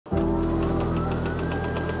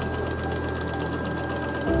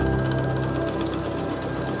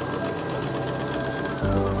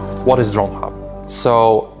What is Dronehub?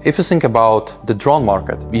 So if you think about the drone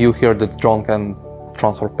market, you hear that drone can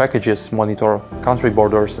transfer packages, monitor country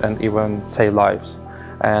borders, and even save lives.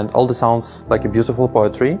 And all this sounds like a beautiful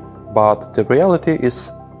poetry, but the reality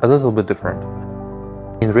is a little bit different.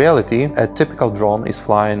 In reality, a typical drone is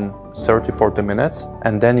flying 30-40 minutes,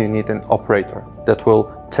 and then you need an operator that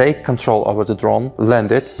will take control over the drone,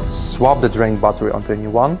 land it, swap the drained battery onto a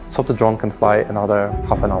new one, so the drone can fly another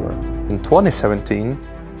half an hour. In 2017,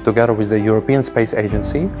 together with the European Space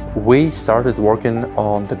Agency, we started working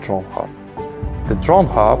on the Dronehub. The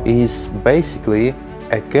Dronehub is basically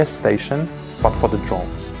a gas station, but for the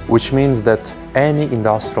drones, which means that any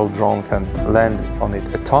industrial drone can land on it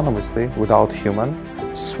autonomously without human,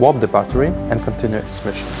 swap the battery and continue its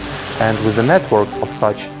mission. And with the network of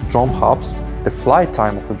such drone hubs, the flight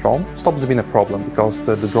time of the drone stops being a problem because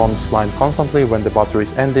the drone is flying constantly. When the battery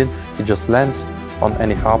is ending, it just lands on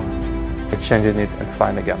any hub, exchanging it and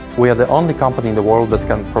flying again. We are the only company in the world that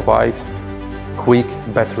can provide quick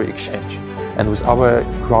battery exchange. And with our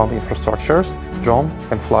ground infrastructures, drone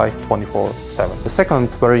can fly 24/7. The second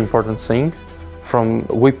very important thing,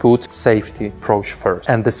 we put safety approach first.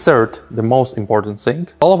 And the third, the most important thing,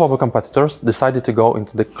 all of our competitors decided to go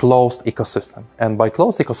into the closed ecosystem. And by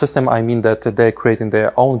closed ecosystem, I mean that they're creating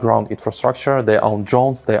their own ground infrastructure, their own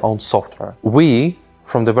drones, their own software. We,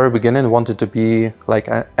 from the very beginning, wanted to be like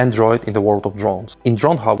an Android in the world of drones. In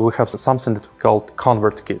Dronehub, we have something that we call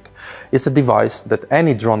Convert Kit. It's a device that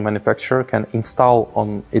any drone manufacturer can install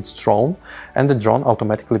on its drone, and the drone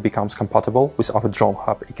automatically becomes compatible with our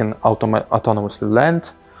Dronehub. It can autonomously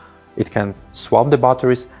land, it can swap the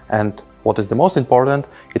batteries, and what is the most important,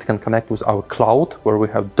 it can connect with our cloud, where we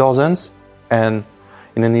have dozens, and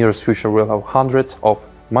in the nearest future we'll have hundreds of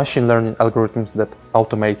machine learning algorithms that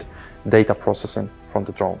automate data processing from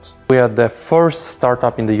the drones. We are the first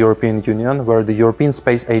startup in the European Union where the European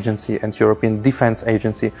Space Agency and European Defense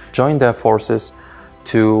Agency joined their forces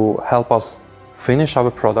to help us finish our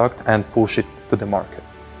product and push it to the market.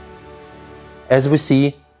 As we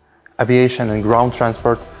see, aviation and ground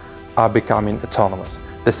transport are becoming autonomous.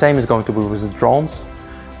 The same is going to be with the drones,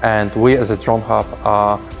 and we as a Dronehub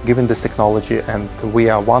are giving this technology, and we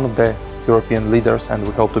are one of the European leaders, and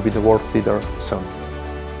we hope to be the world leader soon.